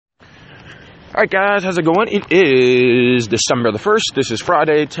Alright guys, how's it going? It is December the 1st. This is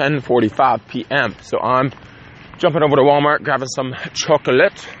Friday, 10:45 p.m. So I'm jumping over to Walmart, grabbing some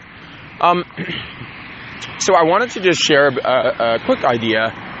chocolate. So I wanted to just share a quick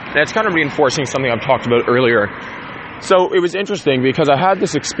idea, and it's kind of reinforcing something I've talked about earlier. So it was interesting because I had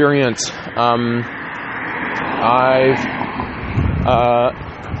this experience.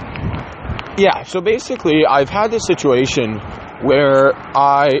 So basically I've had this situation where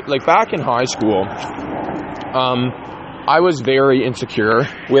back in high school, I was very insecure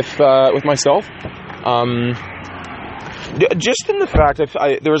with myself. Just in the fact that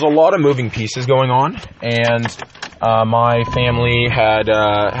there was a lot of moving pieces going on, and my family had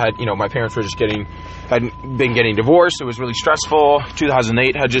my parents were had been getting divorced. It was really stressful.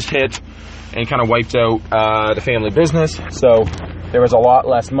 2008 had just hit and kind of wiped out the family business. So there was a lot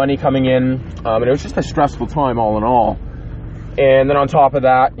less money coming in, and it was just a stressful time all in all. And then on top of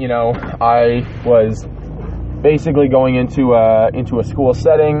that, I was basically going into a school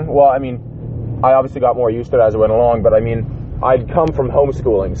setting. Well, I mean, I obviously got more used to it as I went along, but I mean, I'd come from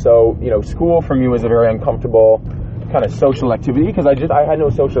homeschooling. So, school for me was a very uncomfortable kind of social activity because I had no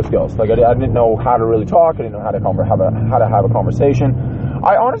social skills. Like I didn't know how to really talk. I didn't know how to have a conversation.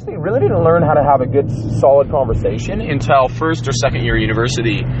 I honestly really didn't learn how to have a good, solid conversation until first or second year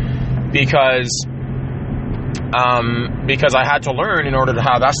university because I had to learn in order to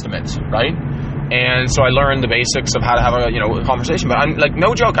have estimates, right? And so I learned the basics of how to have a conversation. But I'm like,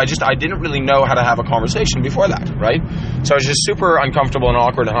 no joke, I didn't really know how to have a conversation before that, right? So I was just super uncomfortable and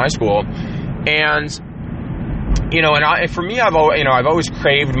awkward in high school. And for me, I've always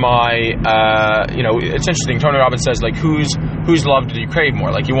craved my it's interesting. Tony Robbins says, like, whose love did you crave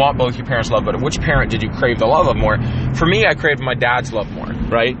more? Like, you want both your parents' love, but which parent did you crave the love of more? For me, I craved my dad's love more,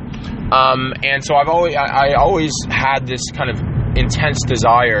 right? And so I always had this kind of intense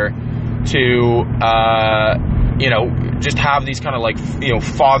desire to just have these kind of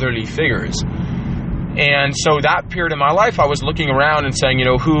fatherly figures. And so that period of my life, I was looking around and saying,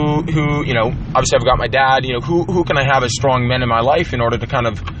 who obviously I've got my dad, who can I have as strong men in my life in order to kind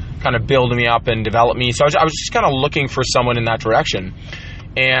of build me up and develop me. So I was just kind of looking for someone in that direction.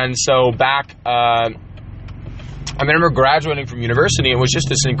 And so back, I remember graduating from university. It was just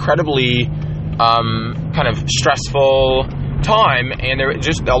this incredibly kind of stressful time, and there was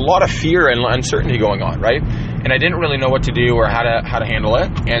just a lot of fear and uncertainty going on, right? And I didn't really know what to do or how to handle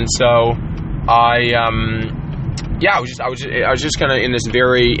it. And so I was just kind of in this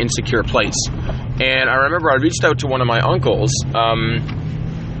very insecure place. And I remember I reached out to one of my uncles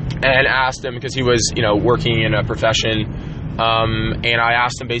and asked him, because he was working in a profession, and I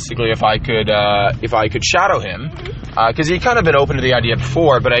asked him basically if I could shadow him, because he'd kind of been open to the idea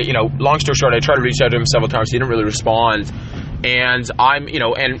before. But long story short, I tried to reach out to him several times. He didn't really respond. And I'm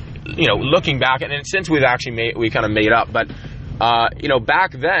looking back, and since we kind of made up, but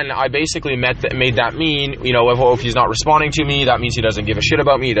back then I basically made that mean, if he's not responding to me, that means he doesn't give a shit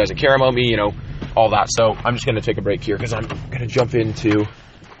about me, he doesn't care about me, all that. So I'm just going to take a break here because I'm going to jump into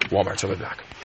Walmart. So I'll be back.